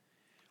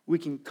 we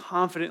can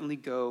confidently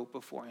go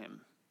before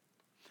him.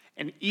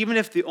 And even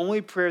if the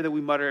only prayer that we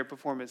mutter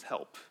before him is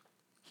help,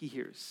 he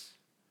hears.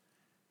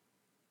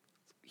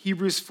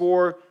 Hebrews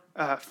 4,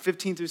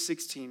 15 through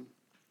 16.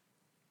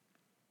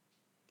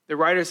 The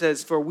writer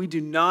says, for we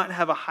do not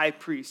have a high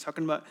priest,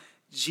 talking about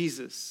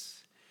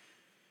Jesus,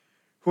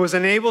 who was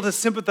unable to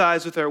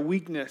sympathize with our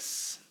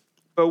weakness,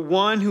 but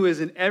one who is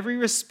in every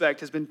respect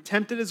has been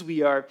tempted as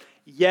we are,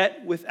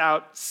 yet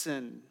without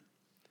sin.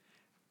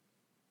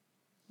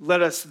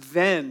 Let us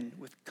then,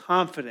 with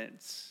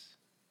confidence,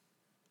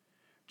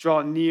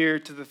 draw near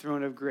to the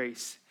throne of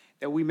grace,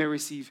 that we may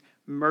receive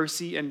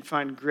mercy and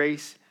find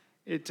grace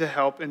to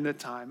help in the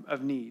time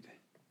of need.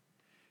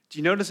 Do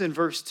you notice in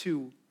verse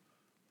 2,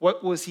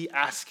 what was he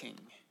asking?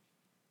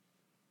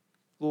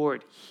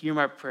 Lord, hear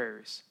my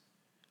prayers.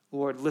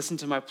 Lord, listen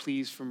to my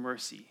pleas for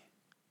mercy.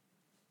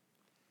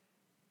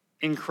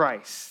 In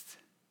Christ,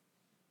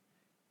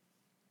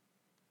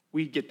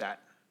 we get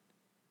that.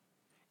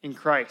 In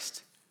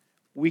Christ,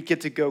 we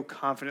get to go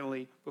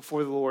confidently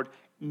before the Lord,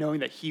 knowing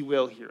that he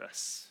will hear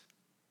us.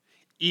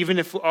 Even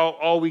if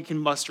all we can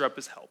muster up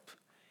is help,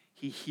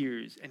 he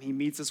hears and he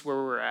meets us where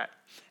we're at.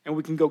 And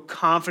we can go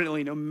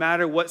confidently no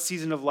matter what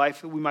season of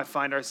life that we might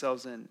find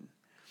ourselves in.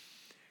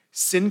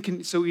 Sin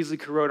can so easily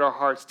corrode our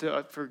hearts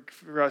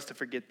for us to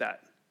forget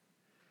that.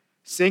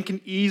 Sin can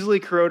easily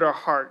corrode our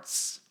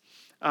hearts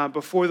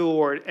before the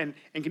Lord and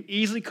can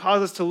easily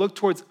cause us to look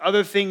towards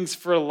other things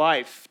for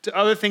life, to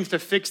other things to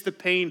fix the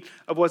pain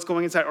of what's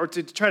going inside, or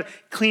to try to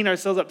clean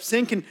ourselves up.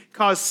 Sin can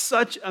cause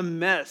such a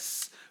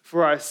mess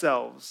for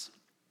ourselves.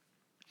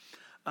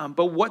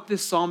 But what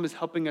this psalm is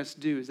helping us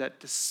do is that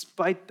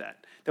despite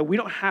that we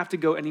don't have to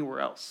go anywhere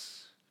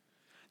else.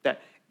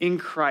 That in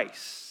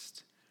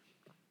Christ,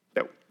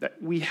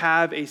 that we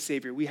have a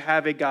Savior, we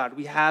have a God,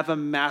 we have a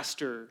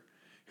Master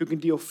who can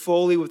deal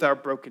fully with our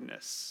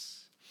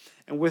brokenness.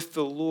 And with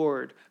the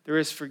Lord, there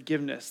is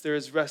forgiveness, there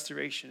is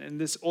restoration, and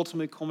this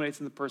ultimately culminates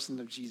in the person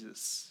of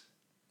Jesus.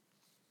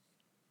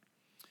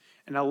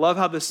 And I love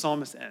how this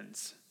psalmist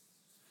ends.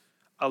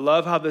 I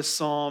love how this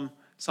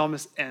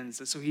psalmist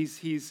ends. So he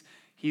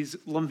was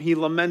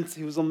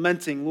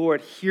lamenting,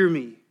 Lord, hear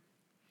me.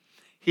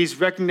 He's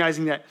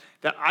recognizing that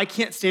I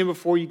can't stand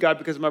before you, God,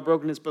 because of my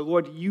brokenness, but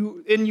Lord,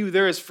 in you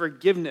there is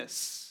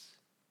forgiveness.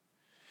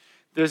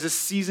 There's a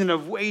season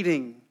of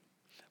waiting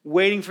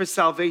for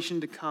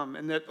salvation to come,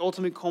 and that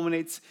ultimately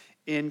culminates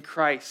in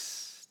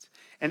Christ.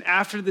 And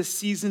after the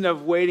season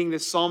of waiting, the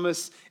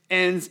psalmist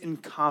ends in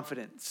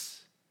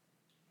confidence.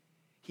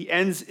 He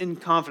ends in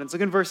confidence.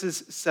 Look in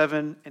verses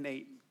 7 and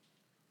 8.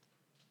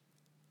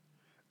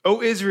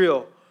 O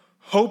Israel,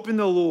 hope in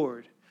the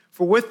Lord.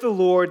 For with the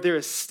Lord there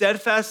is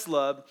steadfast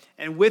love,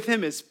 and with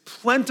him is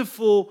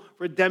plentiful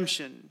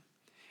redemption.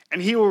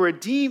 And he will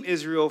redeem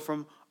Israel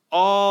from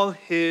all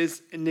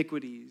his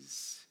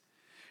iniquities.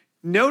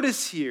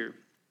 Notice here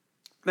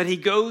that he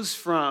goes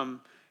from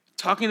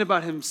talking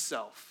about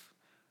himself,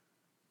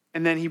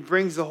 and then he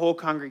brings the whole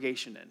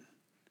congregation in.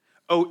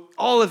 Oh,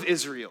 all of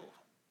Israel.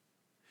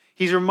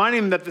 He's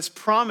reminding them that this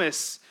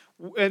promise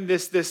and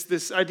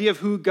this idea of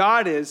who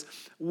God is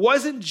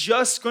wasn't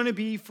just going to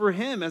be for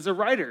him as a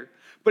writer,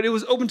 but it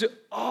was open to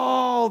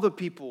all the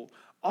people,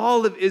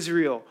 all of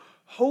Israel.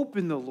 Hope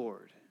in the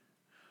Lord.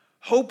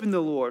 Hope in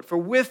the Lord. For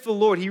with the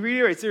Lord, he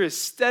reiterates, there is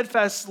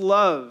steadfast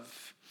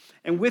love,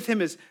 and with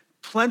him is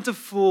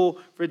plentiful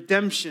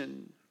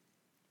redemption.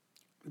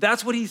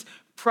 That's what he's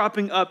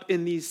propping up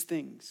in these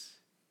things.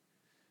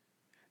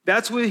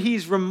 That's what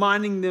he's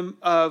reminding them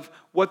of,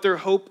 what their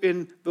hope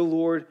in the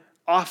Lord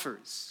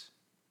offers.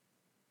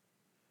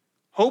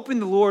 Hope in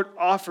the Lord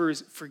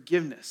offers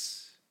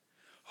forgiveness.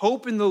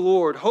 Hope in the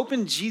Lord, hope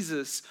in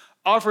Jesus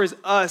offers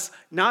us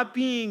not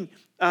being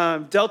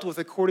dealt with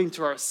according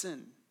to our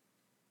sin.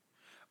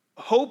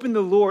 Hope in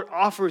the Lord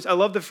offers, I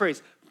love the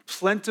phrase,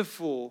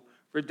 plentiful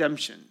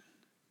redemption.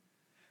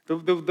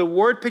 The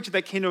word picture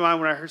that came to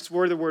mind when I heard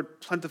the word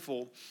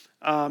plentiful,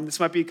 this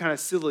might be kind of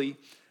silly,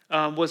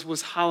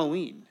 was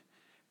Halloween.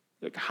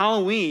 Like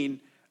Halloween,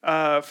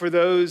 for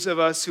those of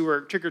us who are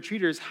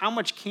trick-or-treaters, how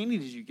much candy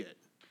did you get?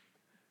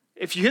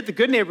 If you hit the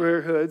good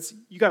neighborhoods,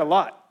 you got a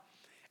lot.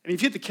 And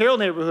if you hit the Carroll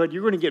neighborhood,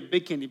 you're going to get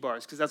big candy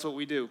bars because that's what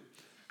we do.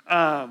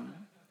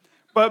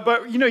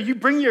 But you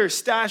bring your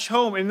stash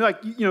home and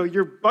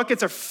your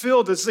buckets are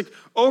filled. It's like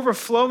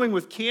overflowing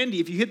with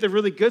candy. If you hit the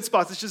really good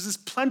spots, it's just this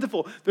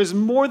plentiful. There's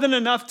more than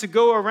enough to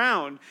go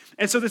around.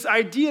 And so this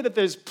idea that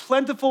there's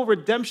plentiful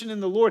redemption in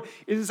the Lord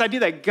is this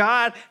idea that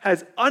God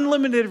has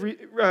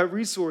unlimited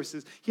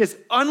resources. He has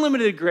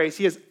unlimited grace.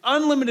 He has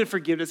unlimited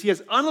forgiveness. He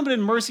has unlimited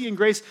mercy and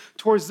grace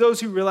towards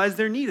those who realize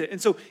they need it.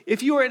 And so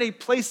if you are in a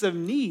place of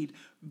need,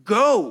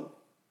 go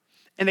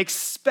and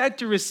expect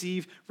to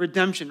receive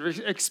redemption.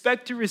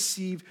 Expect to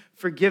receive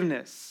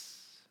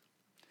forgiveness.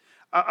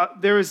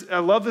 I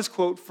love this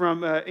quote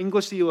from an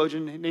English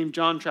theologian named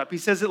John Trapp. He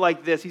says it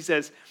like this. He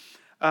says,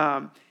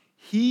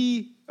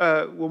 he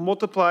will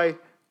multiply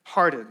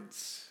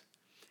pardons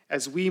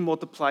as we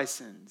multiply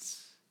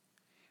sins.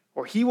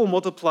 Or he will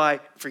multiply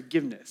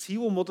forgiveness. He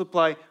will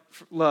multiply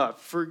love,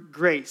 for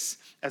grace,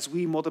 as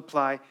we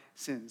multiply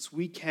sins.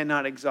 We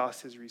cannot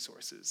exhaust his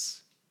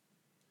resources.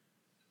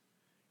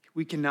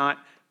 We cannot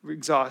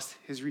exhaust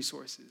his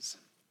resources.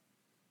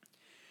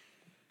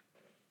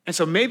 And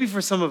so maybe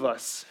for some of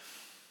us,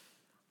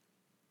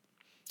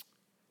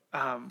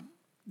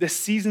 the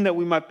season that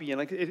we might be in,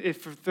 like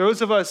if for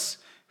those of us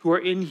who are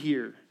in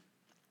here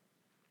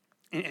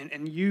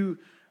and you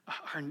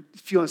are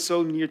feeling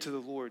so near to the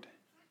Lord,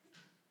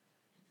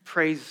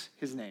 praise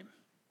his name.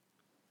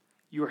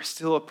 You are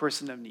still a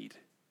person of need,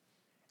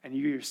 and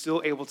you're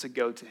still able to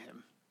go to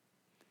him.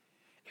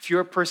 If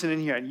you're a person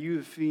in here and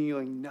you're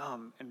feeling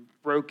numb and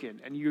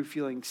broken and you're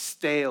feeling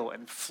stale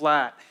and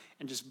flat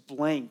and just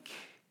blank,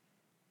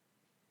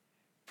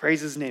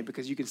 praise his name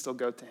because you can still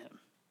go to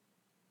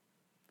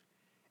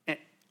him.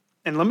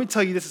 And let me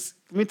tell you this.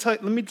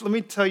 Let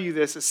me tell you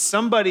this as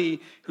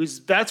somebody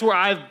that's where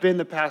I've been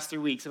the past 3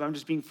 weeks. If I'm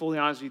just being fully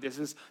honest with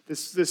you,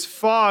 this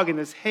fog and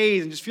this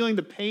haze and just feeling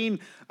the pain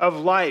of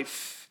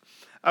life,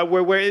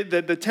 where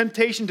the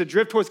temptation to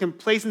drift towards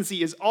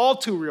complacency is all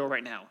too real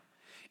right now.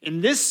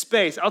 In this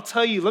space,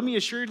 let me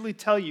assuredly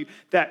tell you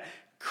that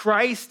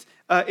Christ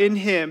in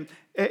Him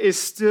is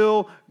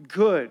still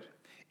good.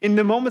 In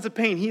the moments of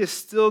pain, He is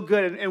still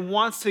good and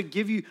wants to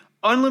give you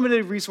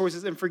unlimited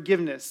resources and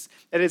forgiveness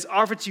that is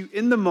offered to you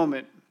in the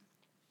moment.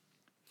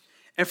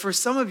 And for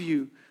some of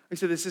you, like I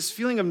said, there's this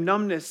feeling of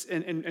numbness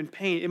and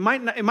pain. It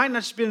might not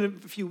just be in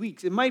a few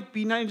weeks. It might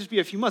be not even just be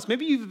a few months.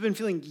 Maybe you've been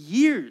feeling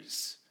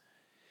years.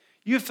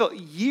 You have felt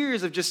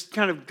years of just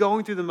kind of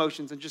going through the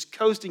motions and just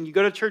coasting. You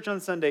go to church on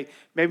Sunday.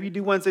 Maybe you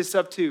do Wednesday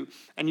stuff too.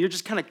 And you're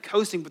just kind of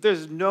coasting, but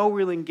there's no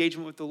real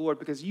engagement with the Lord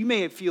because you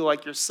may feel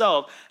like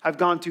yourself have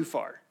gone too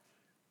far.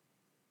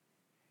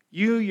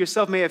 You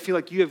yourself may feel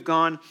like you have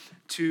gone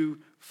too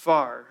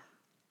far.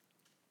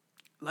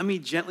 Let me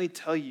gently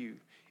tell you,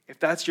 if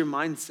that's your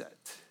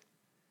mindset,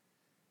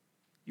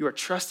 you are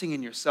trusting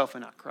in yourself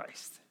and not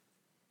Christ.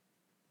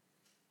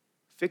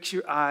 Fix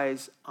your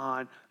eyes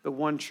on the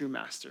one true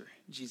master,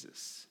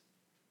 Jesus.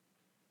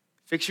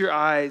 Fix your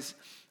eyes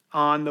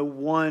on the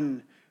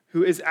one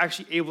who is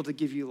actually able to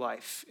give you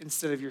life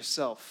instead of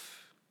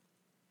yourself.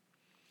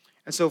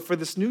 And so for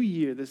this new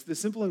year, this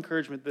simple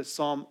encouragement this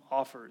psalm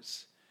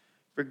offers,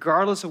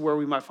 regardless of where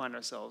we might find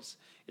ourselves,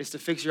 is to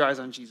fix your eyes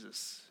on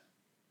Jesus.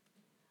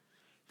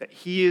 That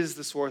He is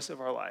the source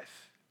of our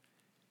life.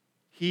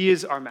 He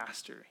is our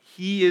master.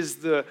 He is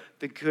the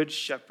good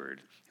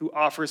shepherd who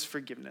offers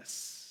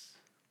forgiveness.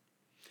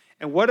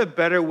 And what a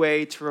better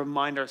way to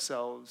remind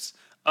ourselves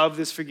of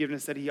this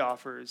forgiveness that He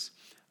offers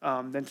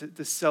than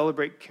to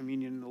celebrate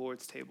communion in the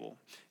Lord's table.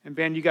 And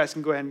band, you guys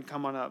can go ahead and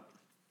come on up.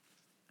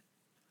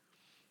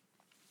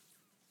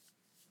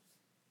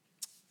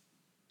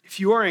 If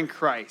you are in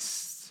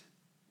Christ,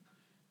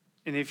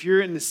 and if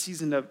you're in the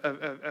season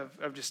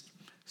of just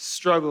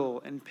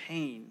struggle and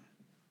pain,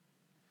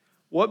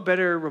 what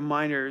better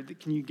reminder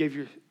can you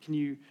give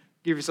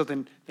yourself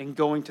than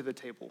going to the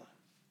table?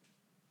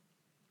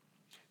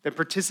 Than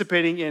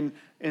participating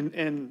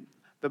in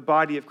the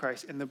body of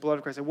Christ, in the blood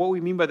of Christ. And what we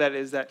mean by that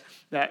is that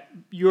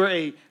you're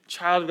a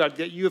child of God,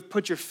 that you have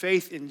put your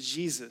faith in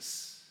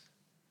Jesus.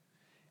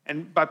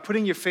 And by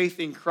putting your faith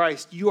in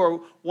Christ, you are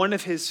one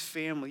of His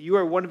family. You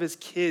are one of His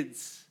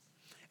kids.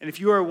 And if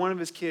you are one of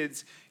His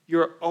kids,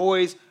 you're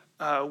always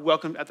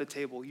welcomed at the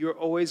table. You're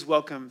always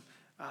welcome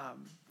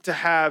to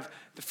have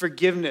the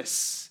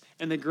forgiveness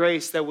and the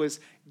grace that was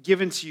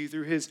given to you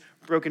through His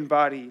broken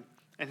body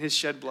and His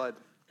shed blood.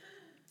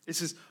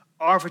 This is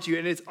offered to you,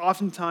 and it's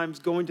oftentimes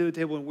going to the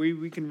table and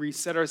we can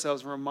reset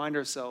ourselves and remind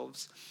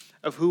ourselves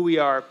of who we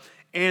are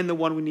and the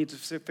one we need to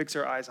fix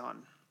our eyes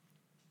on.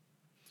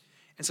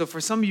 And so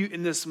for some of you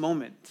in this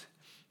moment,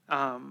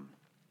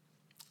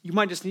 you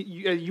might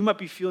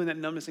be feeling that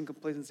numbness and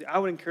complacency. I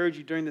would encourage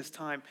you during this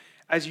time,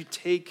 as you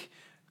take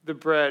the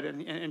bread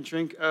and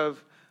drink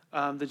of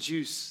the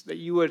juice, that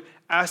you would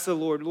ask the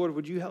Lord,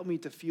 would you help me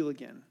to feel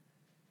again?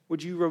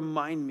 Would you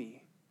remind me?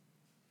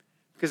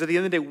 Because at the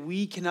end of the day,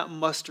 we cannot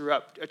muster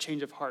up a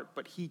change of heart,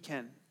 but He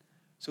can.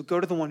 So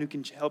go to the one who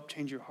can help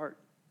change your heart.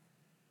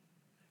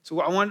 So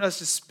I want us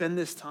to spend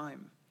this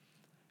time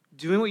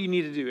doing what you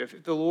need to do.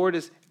 If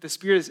the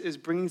Spirit is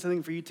bringing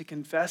something for you to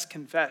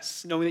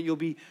confess, knowing that you'll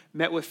be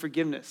met with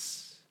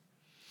forgiveness.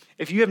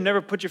 If you have never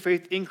put your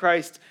faith in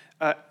Christ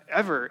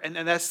ever, and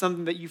that's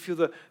something that you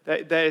feel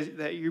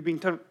that you're being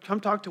told, come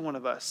talk to one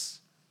of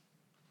us.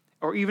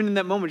 Or even in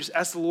that moment, just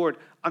ask the Lord,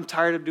 I'm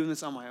tired of doing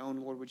this on my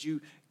own, Lord. Would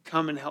you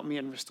come and help me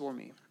and restore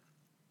me?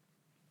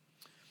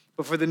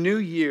 But for the new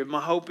year, my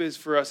hope is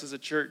for us as a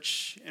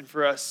church and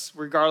for us,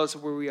 regardless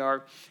of where we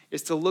are,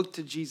 is to look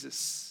to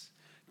Jesus,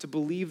 to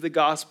believe the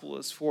gospel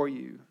is for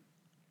you.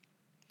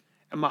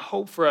 And my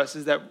hope for us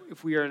is that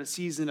if we are in a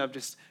season of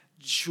just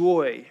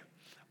joy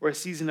or a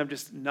season of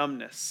just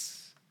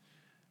numbness,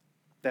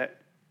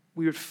 that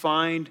we would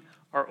find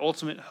our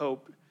ultimate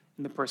hope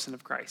in the person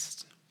of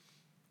Christ.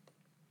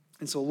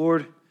 And so,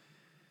 Lord,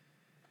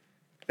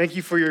 thank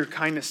you for your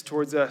kindness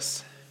towards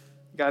us.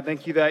 God,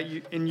 thank you that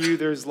in you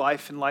there is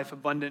life and life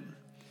abundant.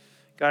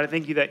 God, I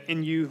thank you that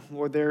in you,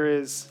 Lord, there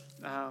is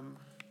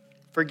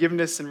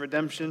forgiveness and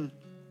redemption.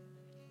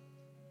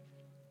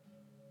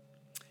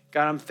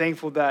 God, I'm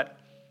thankful that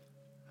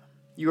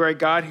you are a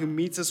God who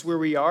meets us where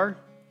we are.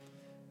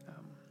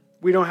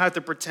 We don't have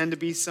to pretend to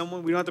be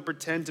someone. We don't have to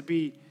pretend to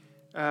be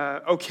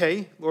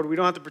okay. Lord, we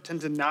don't have to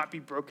pretend to not be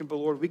broken, but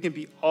Lord, we can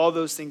be all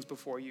those things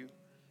before you.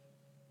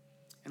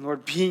 And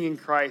Lord, being in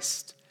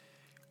Christ,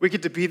 we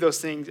get to be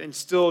those things and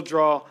still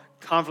draw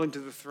confidently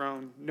to the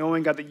throne,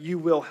 knowing, God, that you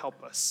will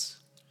help us.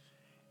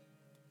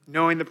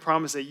 Knowing the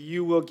promise that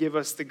you will give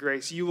us the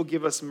grace, you will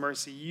give us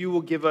mercy, you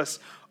will give us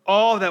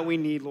all that we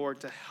need,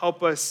 Lord, to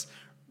help us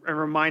and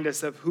remind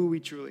us of who we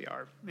truly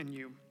are in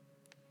you.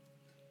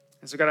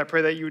 And so, God, I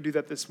pray that you would do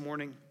that this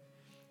morning.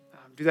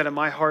 Do that in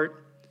my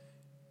heart.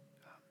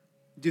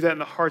 Do that in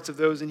the hearts of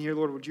those in here,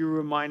 Lord. Would you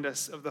remind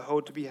us of the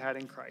hope to be had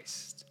in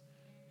Christ?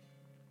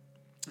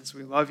 And so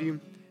we love you.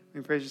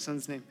 We praise your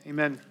Son's name.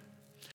 Amen.